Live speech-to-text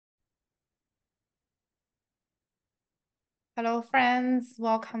Hello, friends.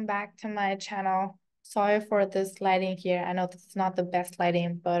 Welcome back to my channel. Sorry for this lighting here. I know this is not the best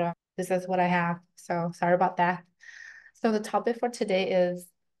lighting, but this is what I have. So sorry about that. So the topic for today is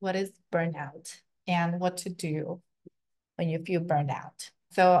what is burnout and what to do when you feel burned out.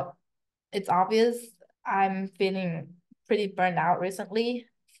 So it's obvious I'm feeling pretty burned out recently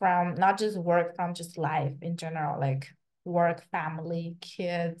from not just work, from just life in general, like work, family,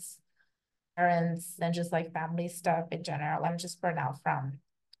 kids, parents, and just like family stuff in general. I'm just burned out from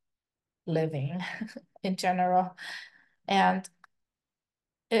living in general. And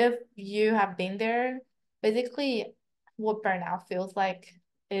if you have been there, basically what burnout feels like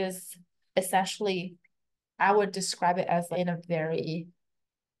is essentially, I would describe it as in a very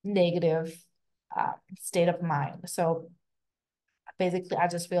negative state of mind. So basically, I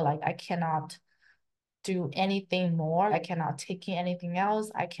just feel like I cannot do anything more. I cannot take in anything else.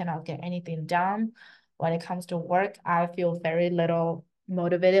 I cannot get anything done. When it comes to work, I feel very little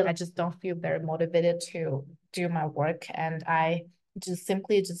motivated. I just don't feel very motivated to do my work. And I just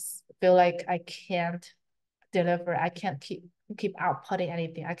simply just feel like I can't deliver. I can't keep outputting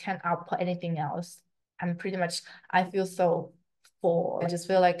anything. I can't output anything else. I'm pretty much, I feel so full. I just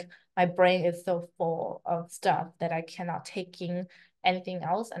feel like my brain is so full of stuff that I cannot take in anything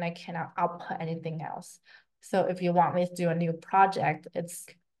else and I cannot output anything else. So if you want me to do a new project, it's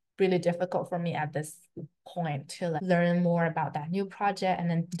really difficult for me at this point to like learn more about that new project and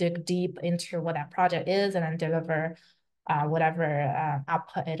then dig deep into what that project is and then deliver whatever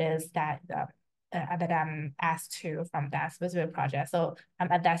output it is that I'm asked to from that specific project. So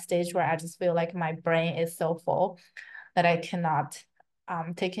I'm at that stage where I just feel like my brain is so full that I cannot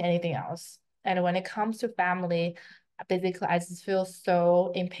take anything else. And when it comes to family, basically I just feel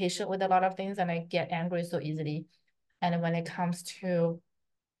so impatient with a lot of things and I get angry so easily. And when it comes to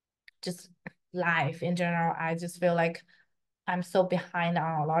just life in general, I just feel like I'm so behind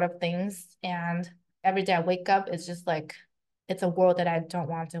on a lot of things. And every day I wake up, it's just like it's a world that I don't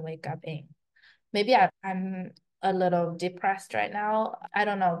want to wake up in. Maybe I'm a little depressed right now. I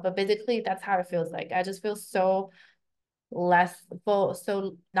don't know, but basically that's how it feels like. I just feel so less full,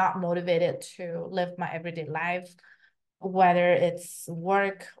 so not motivated to live my everyday life, whether it's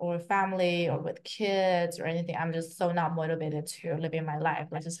work or family or with kids or anything. I'm just so not motivated to live in my life.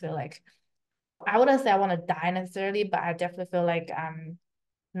 I just feel like I wouldn't say I want to die necessarily, but I definitely feel like I'm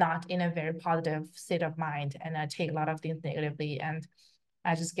not in a very positive state of mind and I take a lot of things negatively and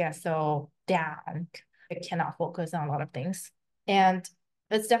I just get so down. I cannot focus on a lot of things. And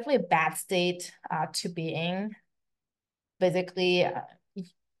it's definitely a bad state to be in. Basically,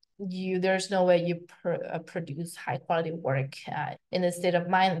 there's no way you produce high quality work in this state of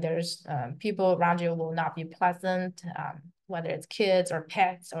mind. There's people around you will not be pleasant, whether it's kids or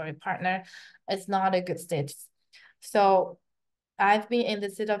pets or a partner. It's not a good state. So I've been in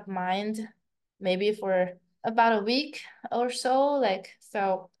this state of mind maybe for about a week or so. Like,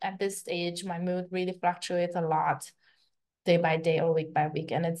 so at this stage, my mood really fluctuates a lot day by day or week by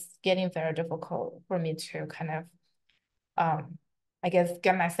week. And it's getting very difficult for me to kind of, I guess,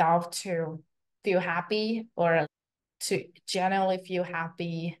 get myself to feel happy or to generally feel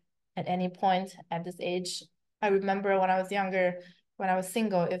happy at any point at this age. I remember when I was younger, when I was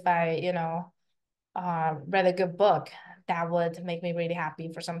single, if I, read a good book, that would make me really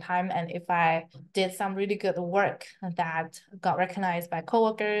happy for some time. And if I did some really good work that got recognized by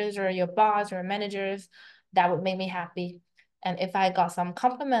coworkers or your boss or managers, that would make me happy. And if I got some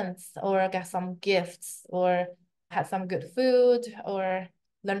compliments or got some gifts or had some good food or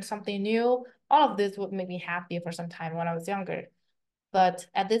learned something new, all of this would make me happy for some time when I was younger. But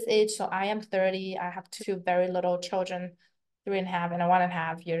at this age, so I am 30, I have two very little children, 3.5 and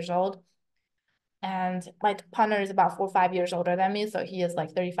 1.5 years old. And my partner is about 4 or 5 years older than me, so he is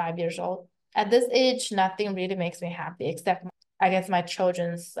like 35 years old. At this age, nothing really makes me happy except I guess my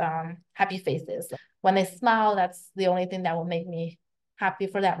children's happy faces. When they smile, that's the only thing that will make me happy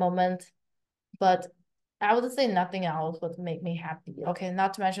for that moment. But I would say nothing else would make me happy. Okay,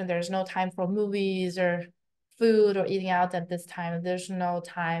 not to mention there's no time for movies or food or eating out at this time. There's no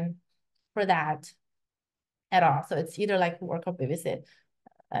time for that at all. So it's either like work or babysit,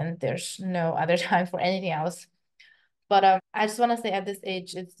 and there's no other time for anything else. But I just want to say at this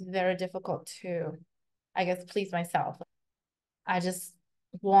age, it's very difficult to, I guess, please myself. I just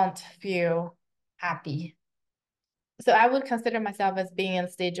want to feel happy. So I would consider myself as being in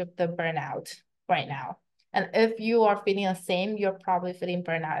the stage of the burnout right now. And if you are feeling the same, you're probably feeling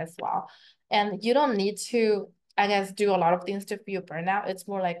burnout as well. And you don't need to, I guess, do a lot of things to feel burnout. It's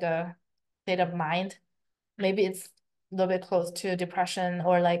more like a state of mind. Maybe it's a little bit close to depression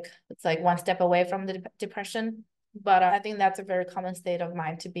or like it's like one step away from the depression. But I think that's a very common state of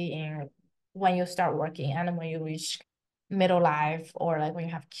mind to be in when you start working and when you reach middle life, or like when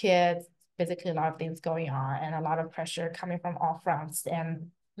you have kids, basically a lot of things going on and a lot of pressure coming from all fronts.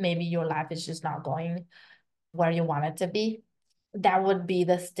 And maybe your life is just not going where you want it to be. That would be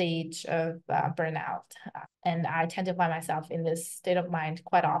the stage of burnout. And I tend to find myself in this state of mind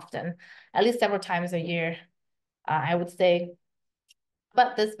quite often, at least several times a year, I would say.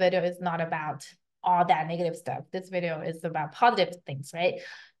 But this video is not about all that negative stuff. This video is about positive things, right?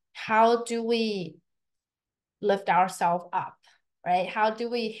 How do we lift ourselves up, right? How do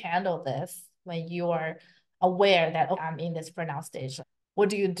we handle this when you are aware that, oh, I'm in this burnout stage? What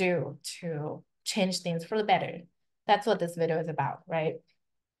do you do to change things for the better? That's what this video is about, right?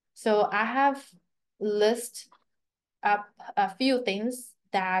 So I have list up a few things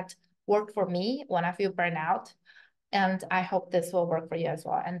that work for me when I feel burnout. And I hope this will work for you as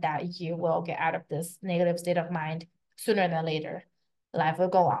well, and that you will get out of this negative state of mind sooner than later. Life will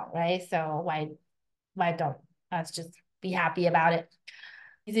go on, right? So why don't let's just be happy about it?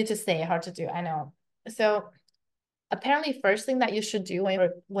 Easy to say, hard to do, I know. So apparently, first thing that you should do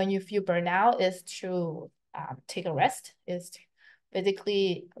when you feel burnout is to take a rest, is to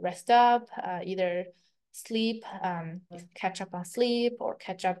basically rest up, either sleep, catch up on sleep or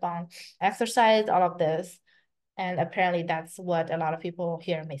catch up on exercise, all of this. And apparently that's what a lot of people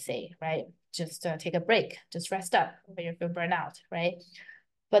here may say, right? Just take a break, just rest up when you feel burnout, right?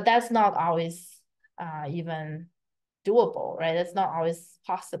 But that's not always even doable, right? It's not always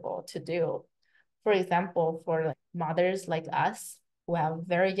possible to do. For example, for like mothers like us who have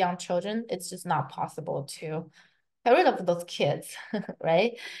very young children, it's just not possible to get rid of those kids,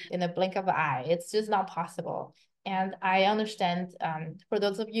 right? In a blink of an eye. It's just not possible. And I understand for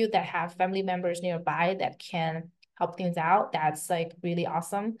those of you that have family members nearby that can help things out, that's like really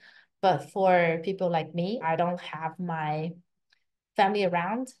awesome. But for people like me, I don't have my family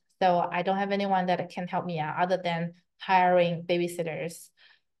around. So I don't have anyone that can help me out other than hiring babysitters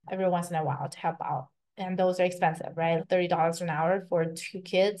every once in a while to help out. And those are expensive, right? $30 an hour for 2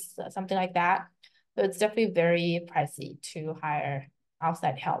 kids, something like that. So it's definitely very pricey to hire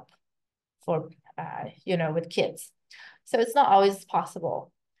outside help for, with kids. So it's not always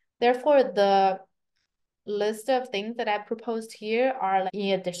possible. Therefore, the list of things that I proposed here are like,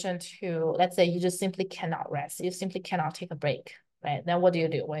 in addition to, let's say you just simply cannot rest, you simply cannot take a break, right? Then what do you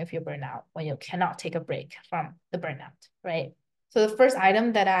do when you feel burnout, when you cannot take a break from the burnout, right? So the first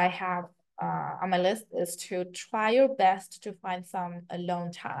item that I have on my list is to try your best to find some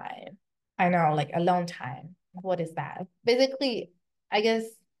alone time. I know, like alone time. What is that? Basically, I guess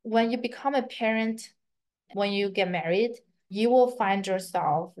when you become a parent, when you get married, you will find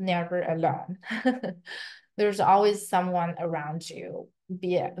yourself never alone. There's always someone around you.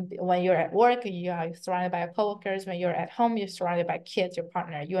 Be it when you're at work, you are surrounded by coworkers. When you're at home, you're surrounded by kids, your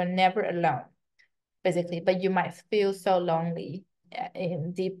partner. You are never alone, basically. But you might feel so lonely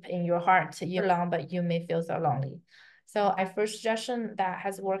in deep in your heart. You're alone, but you may feel so lonely. So my first suggestion that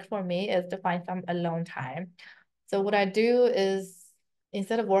has worked for me is to find some alone time. So what I do is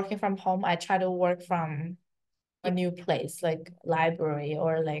instead of working from home, I try to work from a new place, like library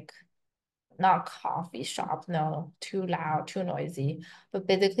or like not coffee shop, no, too loud, too noisy, but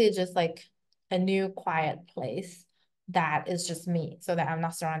basically just like a new quiet place that is just me, so that I'm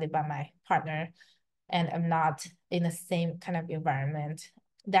not surrounded by my partner and I'm not in the same kind of environment.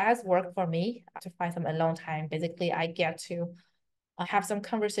 That has worked for me to find some alone time. Basically, I get to have some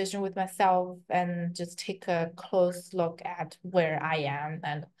conversation with myself and just take a close look at where I am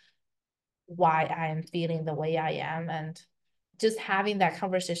and why I'm feeling the way I am, and just having that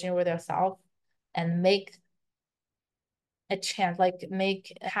conversation with yourself and make a chance, like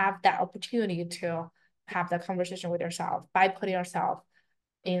have that opportunity to have that conversation with yourself by putting yourself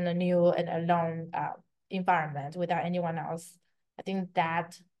in a new and alone environment without anyone else. I think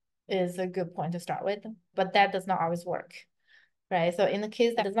that is a good point to start with, but that does not always work, right? So in the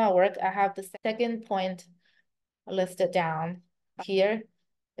case that does not work, I have the second point listed down here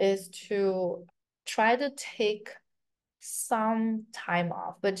is to try to take some time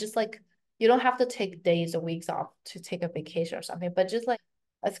off, but just like you don't have to take days or weeks off to take a vacation or something, but just like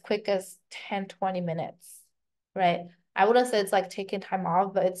as quick as 10-20 minutes, right? I wouldn't say it's like taking time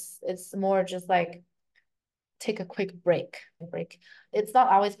off, but it's more just like take a quick break. It's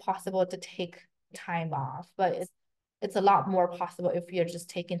not always possible to take time off, but it's a lot more possible if you're just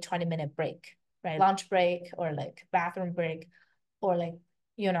taking 20-minute break, right? Lunch break or like bathroom break or like,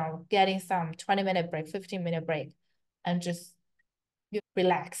 getting some 20-minute break, 15-minute break and just you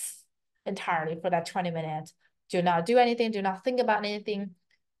relax entirely for that 20 minutes. Do not do anything, do not think about anything,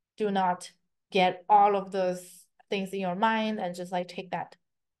 do not get all of those things in your mind and just like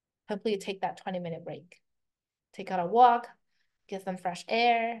completely take that 20-minute break. Take out a walk, get some fresh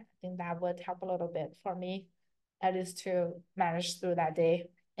air. I think that would help a little bit for me, at least to manage through that day.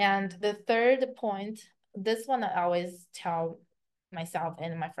 And the third point, this one I always tell myself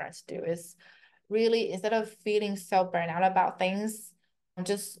and my friends to do is really, instead of feeling so burnt out about things,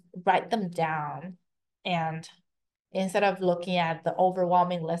 just write them down. And instead of looking at the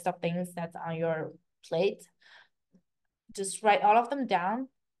overwhelming list of things that's on your plate, just write all of them down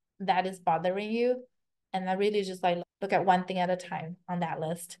that is bothering you. And then really just like look at one thing at a time on that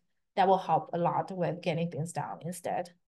list. That will help a lot with getting things down instead.